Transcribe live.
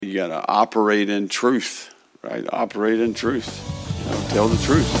you got to operate in truth, right? Operate in truth. Tell the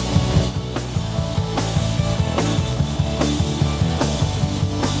truth.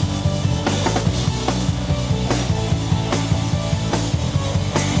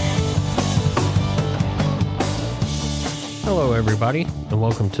 Hello, everybody, and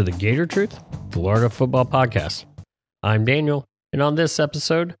welcome to the Gator Truth Florida Football Podcast. I'm Daniel, and on this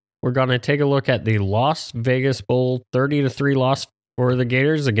episode, we're going to take a look at the Las Vegas Bowl 30-3 loss for the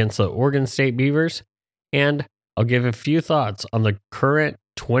Gators against the Oregon State Beavers, and I'll give a few thoughts on the current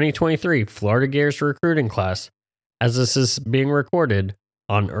 2023 Florida Gators recruiting class, as this is being recorded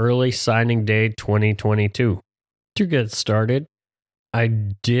on early signing day 2022. To get started, I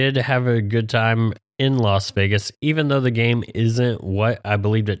did have a good time in Las Vegas, even though the game isn't what I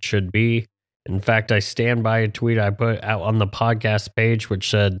believed it should be. In fact, I stand by a tweet I put out on the podcast page, which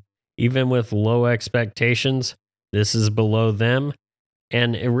said, even with low expectations, this is below them.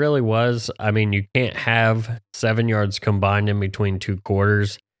 And it really was. I mean, you can't have 7 yards combined in between two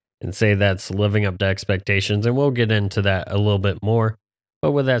quarters and say that's living up to expectations. And we'll get into that a little bit more.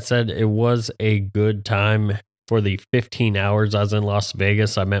 But with that said, it was a good time. For the 15 hours I was in Las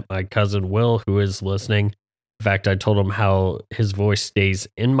Vegas, I met my cousin Will, who is listening. In fact, I told him how his voice stays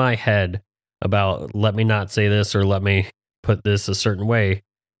in my head about let me not say this or let me put this a certain way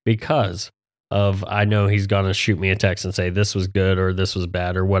because of I know he's going to shoot me a text and say this was good or this was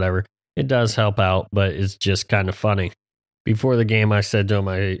bad or whatever. It does help out, but it's just kind of funny. Before the game, I said to him,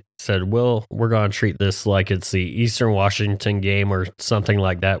 I said, Will, we're going to treat this like it's the Eastern Washington game or something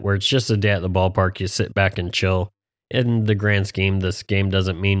like that, where it's just a day at the ballpark. You sit back and chill. In the grand scheme, this game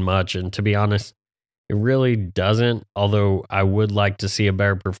doesn't mean much. And to be honest, it really doesn't, although I would like to see a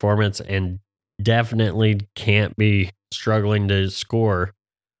better performance and definitely can't be struggling to score.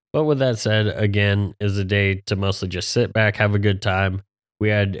 But with that said, again, is a day to mostly just sit back, have a good time. We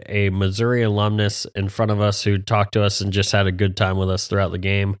had a Missouri alumnus in front of us who talked to us and just had a good time with us throughout the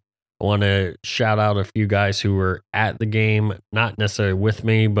game. I want to shout out a few guys who were at the game, not necessarily with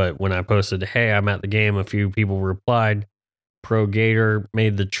me, but when I posted, hey, I'm at the game, a few people replied. Pro Gator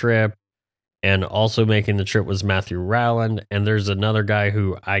made the trip, and also making the trip was Matthew Rowland. And there's another guy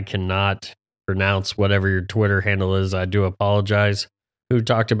who I cannot pronounce, whatever your Twitter handle is, I do apologize, who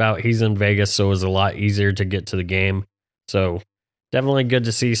talked about he's in Vegas, so it was a lot easier to get to the game. So definitely good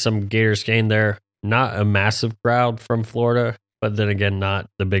to see some Gators game there. Not a massive crowd from Florida, but then again, not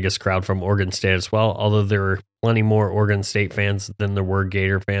the biggest crowd from Oregon State as well, although there were plenty more Oregon State fans than there were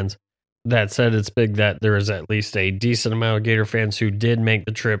Gator fans. That said, it's big that there is at least a decent amount of Gator fans who did make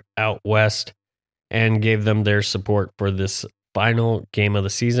the trip out west and gave them their support for this final game of the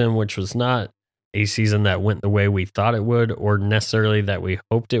season, which was not a season that went the way we thought it would or necessarily that we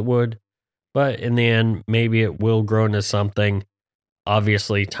hoped it would. But in the end, maybe it will grow into something.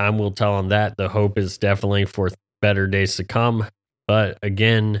 Obviously, time will tell on that. The hope is definitely for better days to come. But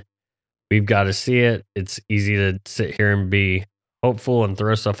again, we've got to see it. It's easy to sit here and be hopeful and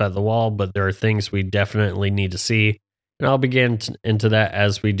throw stuff at the wall, but there are things we definitely need to see. And I'll begin into that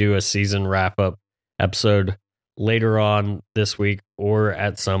as we do a season wrap-up episode later on this week or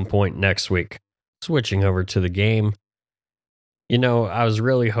at some point next week. Switching over to the game. I was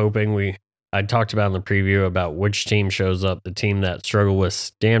really hoping I talked about in the preview about which team shows up, the team that struggled with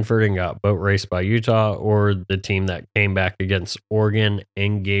Stanford and got boat raced by Utah, or the team that came back against Oregon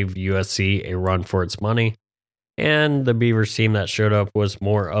and gave USC a run for its money. And the Beavers team that showed up was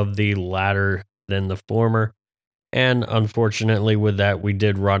more of the latter than the former. And unfortunately with that, we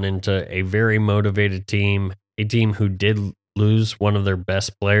did run into a very motivated team, a team who did lose one of their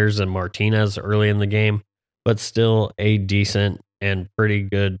best players in Martinez early in the game, but still a decent and pretty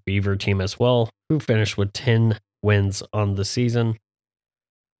good Beaver team as well, who finished with 10 wins on the season.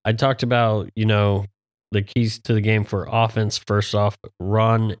 I talked about, the keys to the game for offense. First off,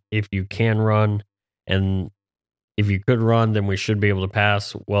 run if you can run. And if you could run, then we should be able to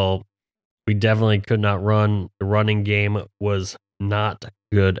pass. Well, we definitely could not run. The running game was not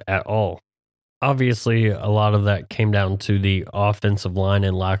good at all. Obviously, a lot of that came down to the offensive line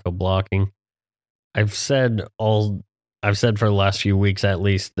and lack of blocking. I've said for the last few weeks at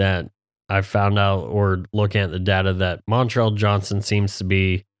least that I found out or looking at the data that Montrell Johnson seems to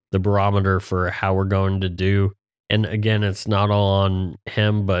be the barometer for how we're going to do. And again, it's not all on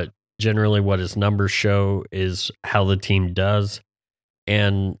him, but generally what his numbers show is how the team does.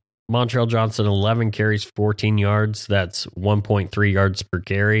 And Montrell Johnson, 11 carries, 14 yards. That's 1.3 yards per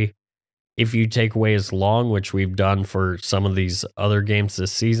carry. If you take away his long, which we've done for some of these other games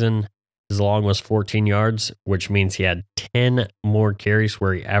this season, his long was 14 yards, which means he had 10 more carries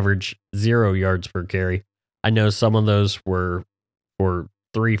where he averaged 0 yards per carry. I know some of those were for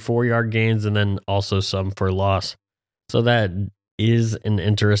 3-4 yard gains, and then also some for loss. So that is an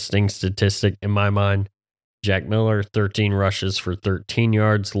interesting statistic in my mind. Jack Miller, 13 rushes for 13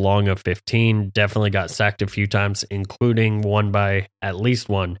 yards, long of 15. Definitely got sacked a few times, including at least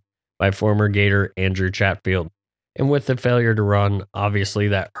one by former Gator Andrew Chatfield. And with the failure to run, obviously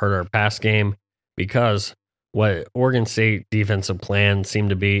that hurt our pass game, because what Oregon State defensive plan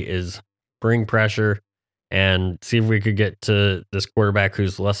seemed to be is bring pressure and see if we could get to this quarterback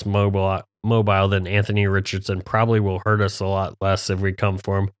who's less mobile than Anthony Richardson. Probably will hurt us a lot less if we come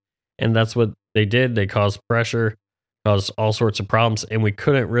for him. And that's what they did. They caused pressure, caused all sorts of problems, and we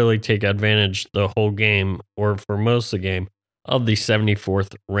couldn't really take advantage the whole game, or for most of the game, of the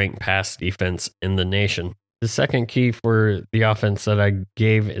 74th ranked pass defense in the nation. The second key for the offense that I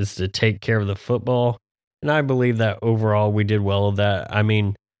gave is to take care of the football, and I believe that overall we did well of that. I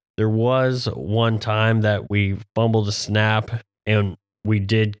mean, there was one time that we fumbled a snap and we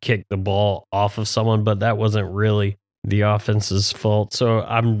did kick the ball off of someone, but that wasn't really the offense's fault. So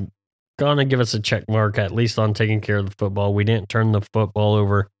I'm going to give us a check mark, at least on taking care of the football. We didn't turn the football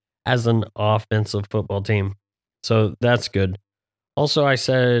over as an offensive football team. So that's good. Also, I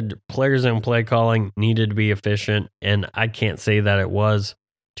said players and play calling needed to be efficient, and I can't say that it was.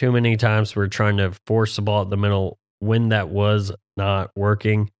 Too many times we're trying to force the ball at the middle when that was not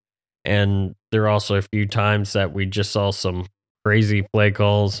working. And there are also a few times that we just saw some crazy play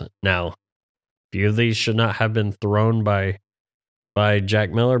calls. Now, a few of these should not have been thrown by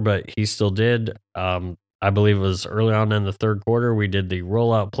Jack Miller, but he still did. I believe it was early on in the third quarter, we did the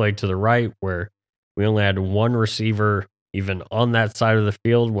rollout play to the right where we only had one receiver even on that side of the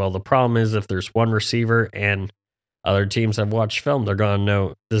field. Well, the problem is if there's one receiver and other teams have watched film, they're going to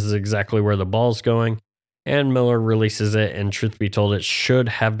know this is exactly where the ball's going. And Miller releases it, and truth be told, it should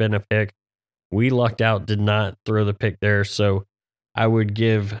have been a pick. We lucked out, did not throw the pick there. So I would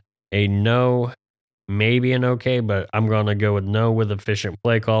give a no, maybe an okay, but I'm going to go with no with efficient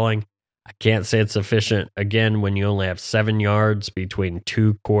play calling. I can't say it's efficient, again, when you only have 7 yards between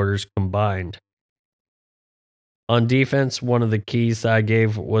 2 quarters combined. On defense, one of the keys that I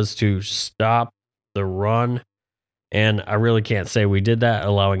gave was to stop the run. And I really can't say we did that,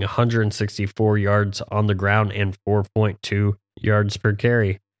 allowing 164 yards on the ground and 4.2 yards per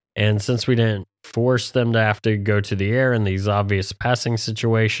carry. And since we didn't force them to have to go to the air in these obvious passing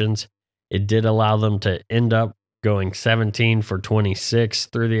situations, it did allow them to end up going 17 for 26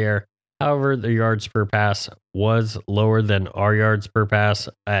 through the air. However, the yards per pass was lower than our yards per pass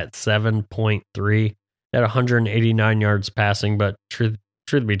at 7.3 at 189 yards passing, but truth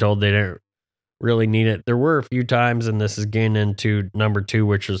be told, they didn't really need it. There were a few times, and this is getting into number 2,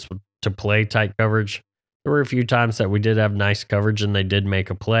 which was to play tight coverage. There were a few times that we did have nice coverage and they did make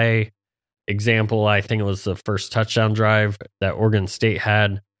a play. Example, I think it was the first touchdown drive that Oregon State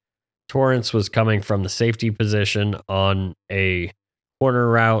had. Torrance was coming from the safety position on a corner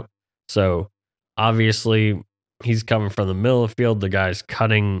route. So obviously he's coming from the middle of the field. The guy's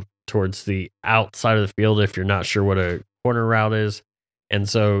cutting towards the outside of the field if you're not sure what a corner route is. And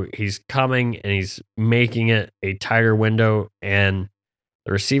so he's coming and he's making it a tighter window, and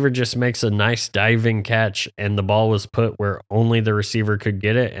the receiver just makes a nice diving catch, and the ball was put where only the receiver could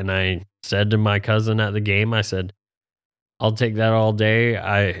get it. And I said to my cousin at the game, I said, I'll take that all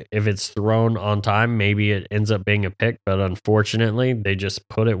day. If it's thrown on time, maybe it ends up being a pick, but unfortunately they just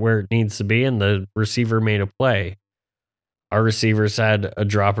put it where it needs to be and the receiver made a play. Our receivers had a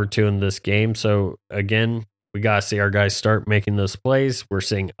drop or two in this game. So again, we got to see our guys start making those plays. We're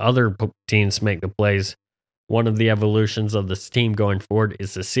seeing other teams make the plays. One of the evolutions of this team going forward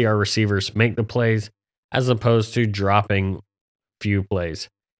is to see our receivers make the plays as opposed to dropping few plays.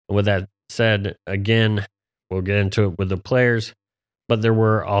 And with that said, again, we'll get into it with the players, but there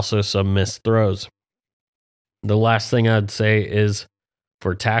were also some missed throws. The last thing I'd say is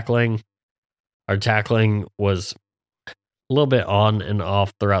for tackling, our tackling was a little bit on and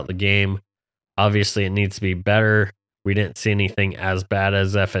off throughout the game. Obviously, it needs to be better. We didn't see anything as bad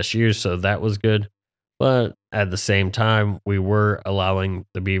as FSU, so that was good. But at the same time, we were allowing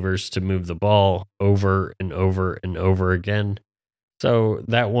the Beavers to move the ball over and over and over again. So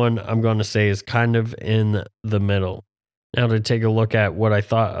that one I'm going to say is kind of in the middle. Now to take a look at what I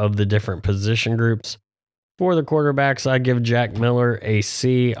thought of the different position groups. For the quarterbacks, I give Jack Miller a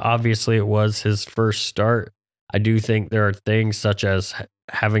C. Obviously, it was his first start. I do think there are things such as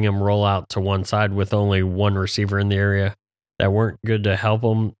having him roll out to one side with only one receiver in the area that weren't good to help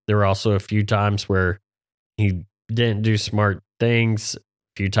him. There were also a few times where he didn't do smart things. A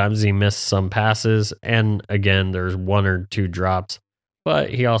few times he missed some passes. And again, there's 1 or 2 drops.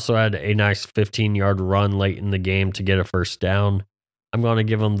 But he also had a nice 15-yard run late in the game to get a first down. I'm going to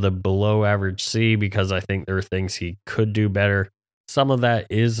give him the below average C because I think there are things he could do better. Some of that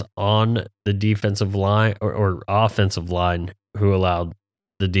is on the defensive line or offensive line who allowed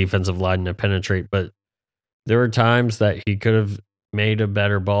the defensive line to penetrate. But there were times that he could have made a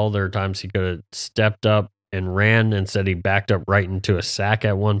better ball. There are times he could have stepped up and ran. Instead, he backed up right into a sack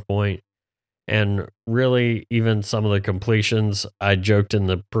at one point. And really, even some of the completions, I joked in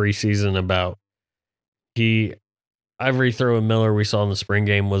the preseason about every throw of Miller we saw in the spring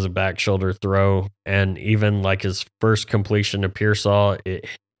game was a back shoulder throw. And even like his first completion to Pearsall,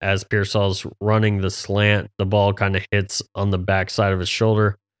 as Pearsall's running the slant, the ball kind of hits on the backside of his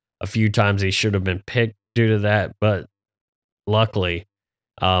shoulder. A few times he should have been picked due to that, but luckily,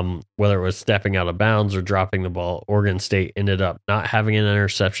 whether it was stepping out of bounds or dropping the ball, Oregon State ended up not having an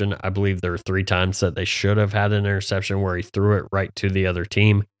interception. I believe there were 3 times that they should have had an interception where he threw it right to the other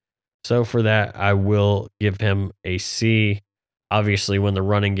team. So for that, I will give him a C. Obviously, when the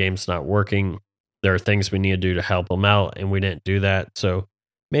running game's not working, there are things we need to do to help him out, and we didn't do that. So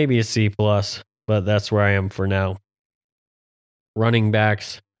maybe a C+, but that's where I am for now. Running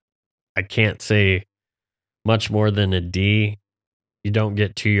backs, I can't say much more than a D. You don't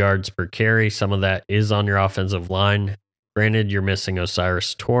get 2 yards per carry. Some of that is on your offensive line. Granted, you're missing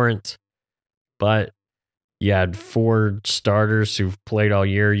Osiris Torrance, but you had 4 starters who've played all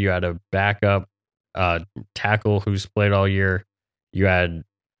year. You had a backup tackle who's played all year. You had,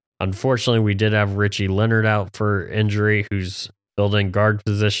 unfortunately, we did have Richie Leonard out for injury, who's filled in guard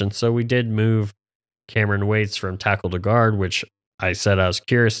position. So we did move Cameron Waits from tackle to guard, which I said I was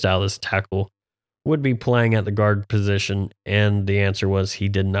curious how this tackle would be playing at the guard position. And the answer was he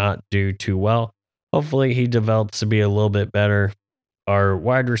did not do too well. Hopefully he develops to be a little bit better. Our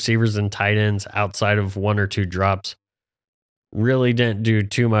wide receivers and tight ends, outside of 1 or 2 drops, really didn't do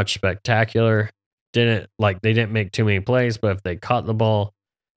too much spectacular. They didn't make too many plays, but if they caught the ball,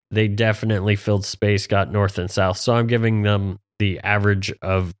 they definitely filled space, got north and south. So I'm giving them the average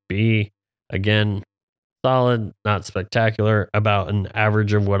of B. Again, solid, not spectacular, about an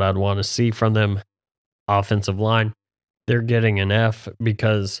average of what I'd want to see from them. Offensive line, they're getting an F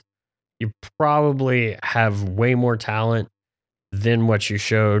because you probably have way more talent than what you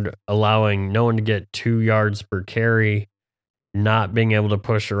showed, allowing no one to get 2 yards per carry, not being able to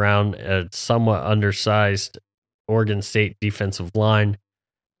push around a somewhat undersized Oregon State defensive line.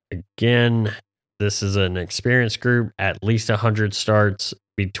 Again, this is an experienced group, at least 100 starts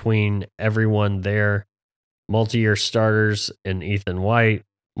between everyone there. Multi-year starters in Ethan White,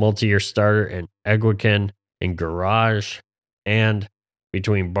 multi-year starter in Egwekin and Garage, and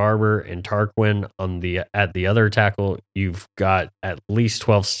between Barber and Tarquin at the other tackle, you've got at least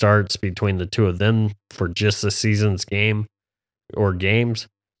 12 starts between the 2 of them for just the season's game or games.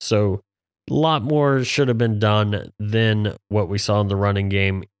 So a lot more should have been done than what we saw in the running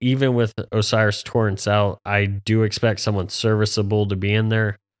game. Even with Osiris Torrance out, I do expect someone serviceable to be in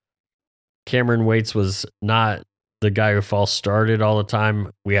there. Cameron Waits was not the guy who false started all the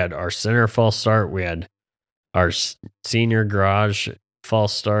time. We had our center false start. We had our senior Garage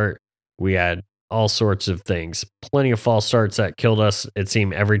false start. We had all sorts of things. Plenty of false starts that killed us. It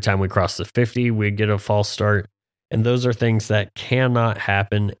seemed every time we crossed the 50, we'd get a false start. And those are things that cannot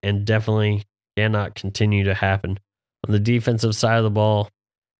happen and definitely cannot continue to happen. On the defensive side of the ball,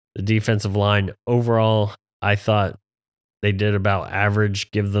 the defensive line, overall, I thought they did about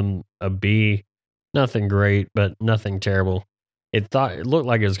average. Give them a B. Nothing great, but nothing terrible. It looked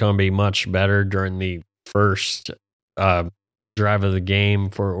like it was going to be much better during the first drive of the game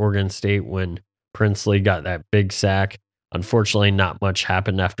for Oregon State when Princely got that big sack. Unfortunately, not much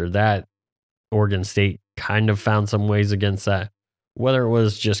happened after that. Oregon State kind of found some ways against that. Whether it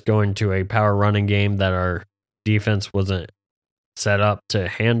was just going to a power running game that our defense wasn't set up to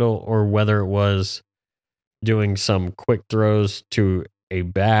handle, or whether it was doing some quick throws to a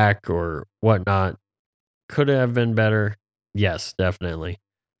back or whatnot, could have been better. Yes, definitely.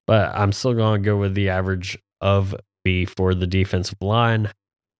 But I'm still going to go with the average of B for the defensive line.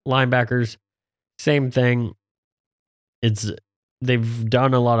 Linebackers, same thing. They've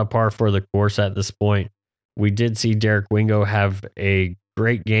done a lot of par for the course at this point. We did see Derek Wingo have a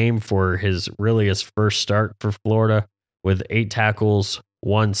great game for his first start for Florida with 8 tackles,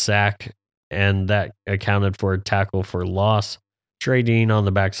 1 sack, and that accounted for a tackle for loss. Trey Dean on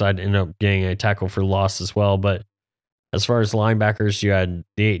the backside ended up getting a tackle for loss as well. But as far as linebackers, you had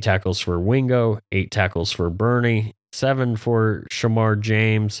the 8 tackles for Wingo, 8 tackles for Burney, 7 for Shamar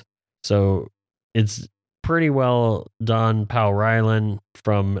James. So it's pretty well done. Powell Ryland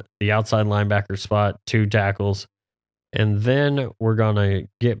from the outside linebacker spot, 2 tackles. And then we're going to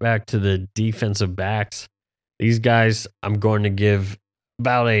get back to the defensive backs. These guys, I'm going to give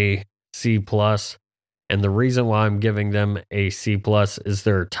about a C plus. And the reason why I'm giving them a C plus is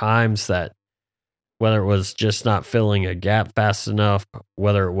there are times that whether it was just not filling a gap fast enough,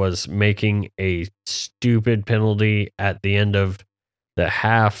 whether it was making a stupid penalty at the end of the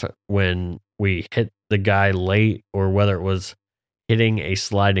half when we hit the guy late, or whether it was hitting a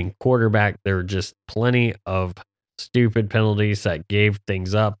sliding quarterback, there were just plenty of stupid penalties that gave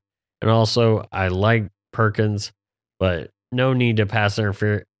things up. And also, I like Perkins, but no need to pass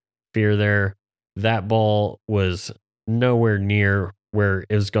interfere there. That ball was nowhere near where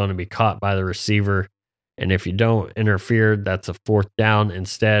it was going to be caught by the receiver. And if you don't interfere, that's a fourth down.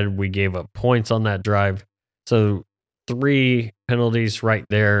 Instead, we gave up points on that drive. So 3 penalties right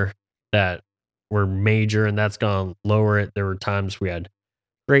there that were major, and that's going to lower it. There were times we had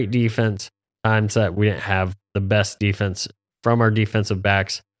great defense, times that we didn't have the best defense from our defensive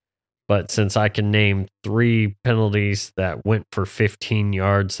backs. But since I can name 3 penalties that went for 15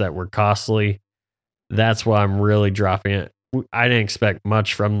 yards that were costly, that's why I'm really dropping it. I didn't expect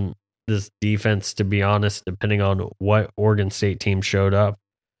much from this defense, to be honest, depending on what Oregon State team showed up.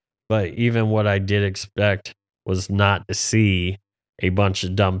 But even what I did expect was not to see a bunch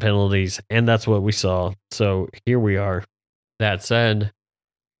of dumb penalties, and that's what we saw. So here we are. That said,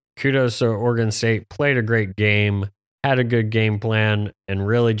 kudos to Oregon State. Played a great game, had a good game plan, and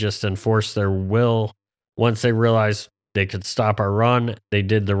really just enforced their will. Once they realized they could stop our run, they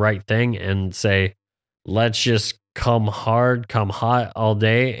did the right thing and say, let's just come hard, come hot all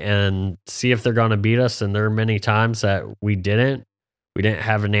day and see if they're going to beat us. And there are many times that we didn't. We didn't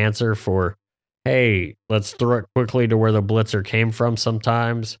have an answer for, hey, let's throw it quickly to where the blitzer came from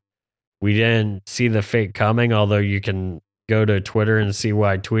sometimes. We didn't see the fake coming, although you can go to Twitter and see what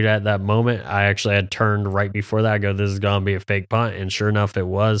I tweeted at that moment. I actually had turned right before that. I go, this is going to be a fake punt. And sure enough, it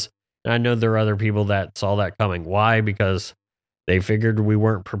was. And I know there are other people that saw that coming. Why? Because they figured we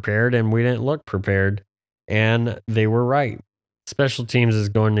weren't prepared and we didn't look prepared. And they were right. Special teams is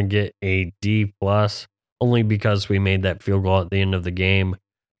going to get a D plus only because we made that field goal at the end of the game.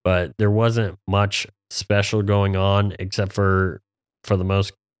 But there wasn't much special going on except for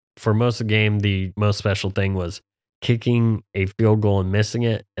most of the game. The most special thing was kicking a field goal and missing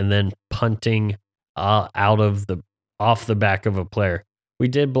it, and then punting off the back of a player. We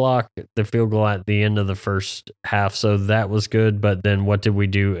did block the field goal at the end of the first half, so that was good. But then what did we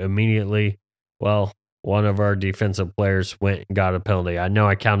do immediately? Well, one of our defensive players went and got a penalty. I know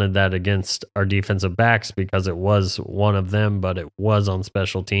I counted that against our defensive backs because it was one of them, but it was on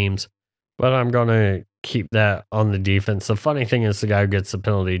special teams. But I'm going to keep that on the defense. The funny thing is the guy who gets the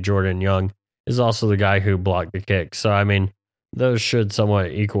penalty, Jordan Young, is also the guy who blocked the kick. So, I mean, those should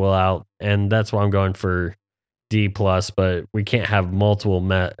somewhat equal out. And that's why I'm going for D+, but we can't have multiple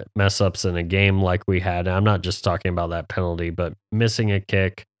mess ups in a game like we had. And I'm not just talking about that penalty, but missing a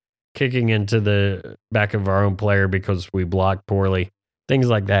kick, kicking into the back of our own player because we blocked poorly. Things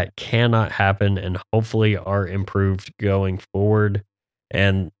like that cannot happen and hopefully are improved going forward.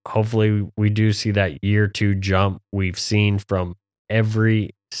 And hopefully we do see that year 2 jump we've seen from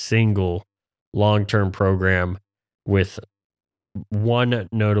every single long-term program, with one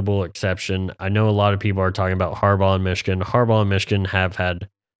notable exception. I know a lot of people are talking about Harbaugh and Michigan. Harbaugh and Michigan have had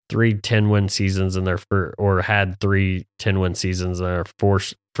 3 10-win seasons in their had 3 10-win seasons in their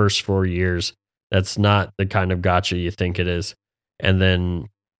first 4 years. That's not the kind of gotcha you think it is. And then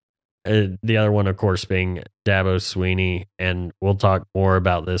the other one, of course, being Dabo Swinney, and we'll talk more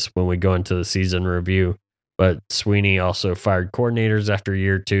about this when we go into the season review. But Swinney also fired coordinators after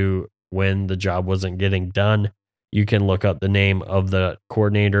year 2 when the job wasn't getting done. You can look up the name of the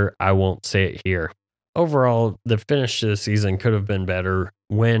coordinator. I won't say it here. Overall, the finish to the season could have been better,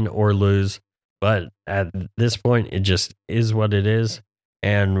 win or lose. But at this point, it just is what it is.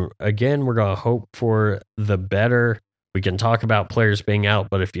 And again, we're going to hope for the better. We can talk about players being out,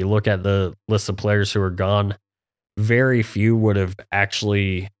 but if you look at the list of players who are gone, very few would have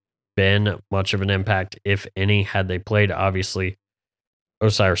actually been much of an impact, if any, had they played. Obviously,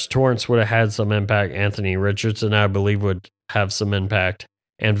 Osiris Torrance would have had some impact. Anthony Richardson, I believe, would have some impact.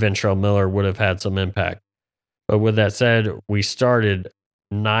 And Ventrell Miller would have had some impact. But with that said, we started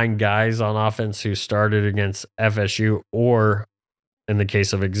 9 guys on offense who started against FSU, or in the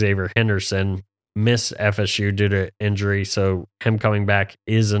case of Xavier Henderson, missed FSU due to injury. So him coming back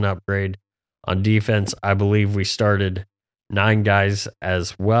is an upgrade. On defense, I believe we started 9 guys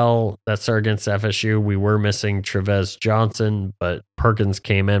as well that started against FSU. We were missing Trevez Johnson, but Perkins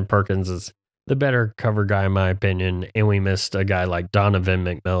came in. Perkins is the better cover guy, in my opinion. And we missed a guy like Donovan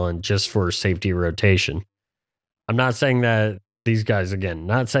McMillan just for safety rotation. I'm not saying that these guys, again,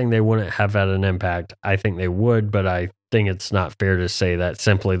 not saying they wouldn't have had an impact. I think they would, but I think it's not fair to say that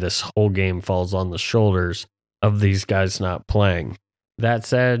simply this whole game falls on the shoulders of these guys not playing. That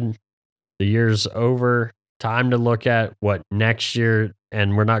said, the year's over. Time to look at what next year,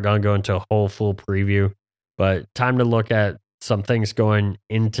 and we're not going to go into a whole full preview, but time to look at some things going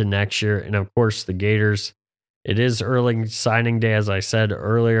into next year. And of course, the Gators. It is early signing day, as I said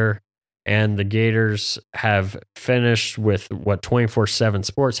earlier, and the Gators have finished with what 24/7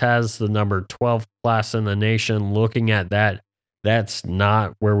 Sports has, the number 12 class in the nation. Looking at that, that's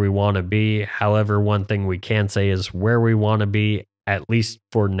not where we want to be. However, one thing we can say is where we want to be, at least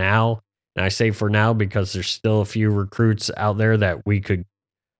for now. And I say for now because there's still a few recruits out there that we could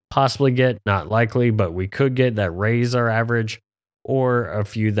possibly get, not likely, but we could get that raise our average, or a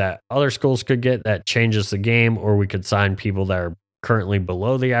few that other schools could get that changes the game, or we could sign people that are currently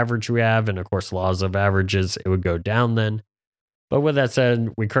below the average we have. And of course, laws of averages, it would go down then. But with that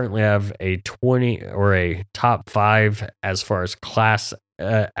said, we currently have a 20 or a top 5 as far as class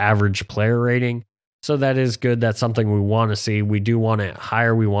average player rating. So that is good. That's something we want to see. We do want it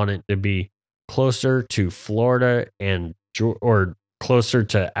higher. We want it to be closer to Florida or closer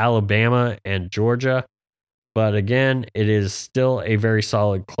to Alabama and Georgia. But again, it is still a very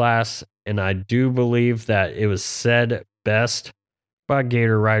solid class. And I do believe that it was said best by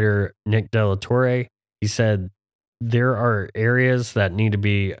Gator writer Nick Delatorre. He said, there are areas that need to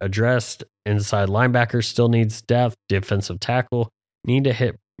be addressed. Inside linebacker still needs depth. Defensive tackle need to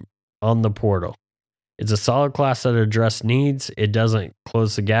hit on the portal. It's a solid class that address needs. It doesn't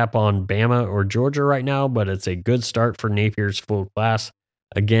close the gap on Bama or Georgia right now, but it's a good start for Napier's full class.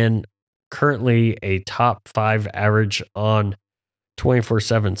 Again, currently a top 5 average on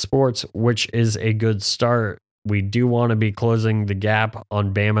 24/7 Sports, which is a good start. We do want to be closing the gap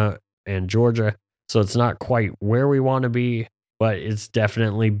on Bama and Georgia. So it's not quite where we want to be, but it's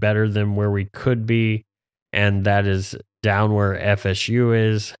definitely better than where we could be. And that is down where FSU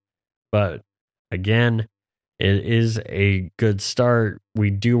is. But again, it is a good start. We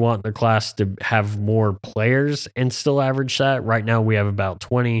do want the class to have more players and still average that. Right now, we have about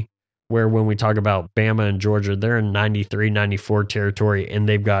 20, where when we talk about Bama and Georgia, they're in 93, 94 territory, and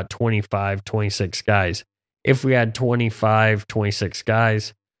they've got 25, 26 guys. If we had 25, 26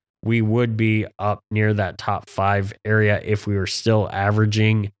 guys, we would be up near that top 5 area if we were still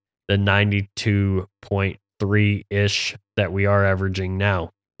averaging the 92.3-ish that we are averaging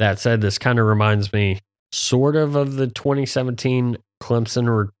now. That said, this kind of reminds me sort of the 2017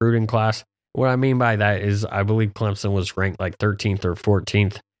 Clemson recruiting class. What I mean by that is I believe Clemson was ranked like 13th or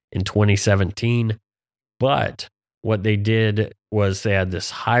 14th in 2017. But what they did was they had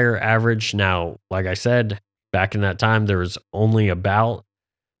this higher average. Now, like I said, back in that time, there was only about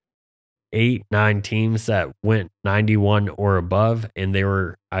 8-9 teams that went 91 or above, and they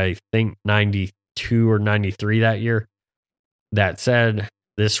were, I think, 92 or 93 that year. That said,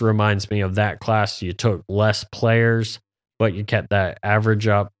 this reminds me of that class. You took less players, but you kept that average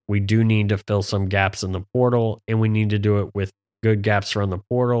up. We do need to fill some gaps in the portal, and we need to do it with good gaps around the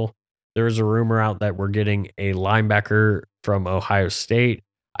portal. There's a rumor out that we're getting a linebacker from Ohio State.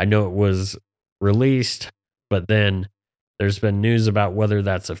 I know it was released, but then there's been news about whether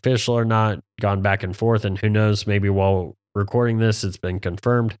that's official or not, gone back and forth, and who knows, maybe while recording this, it's been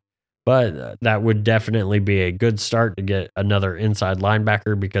confirmed. But that would definitely be a good start to get another inside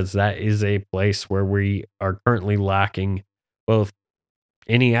linebacker, because that is a place where we are currently lacking both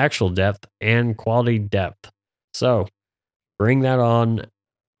any actual depth and quality depth. So bring that on.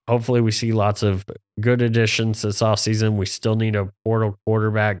 Hopefully we see lots of good additions this offseason. We still need a portal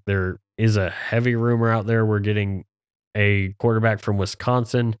quarterback. There is a heavy rumor out there we're getting a quarterback from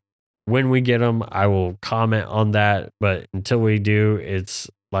Wisconsin. When we get him, I will comment on that. But until we do, it's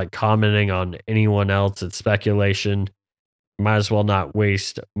like commenting on anyone else. It's speculation. Might as well not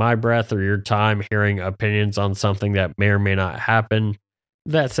waste my breath or your time hearing opinions on something that may or may not happen.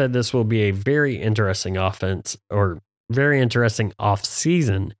 That said, this will be a very interesting very interesting off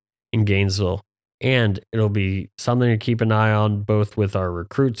season in Gainesville. And it'll be something to keep an eye on, both with our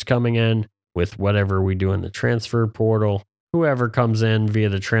recruits coming in, with whatever we do in the transfer portal, whoever comes in via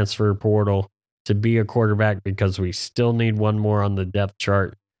the transfer portal to be a quarterback, because we still need one more on the depth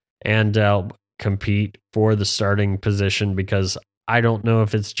chart and compete for the starting position, because I don't know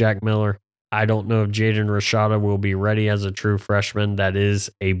if it's Jack Miller. I don't know if Jaden Rashada will be ready as a true freshman. That is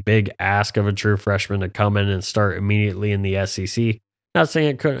a big ask of a true freshman to come in and start immediately in the SEC. Not saying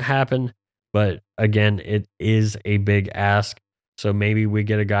it couldn't happen, but again, it is a big ask. So maybe we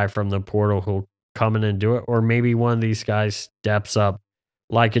get a guy from the portal who'll come in and do it, or maybe one of these guys steps up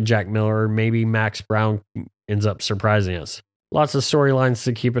like a Jack Miller, or maybe Max Brown ends up surprising us. lots of storylines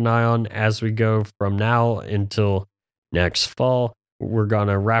to keep an eye on as we go from now until next fall. We're going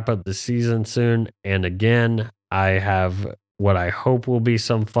to wrap up the season soon. And again, I have what I hope will be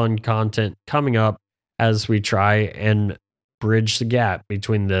some fun content coming up as we try and bridge the gap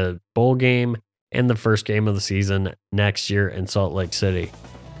between the bowl game and the first game of the season next year in Salt Lake City.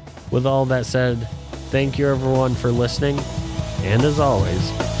 With all that said, thank you everyone for listening. And as always,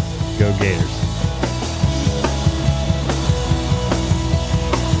 go Gators.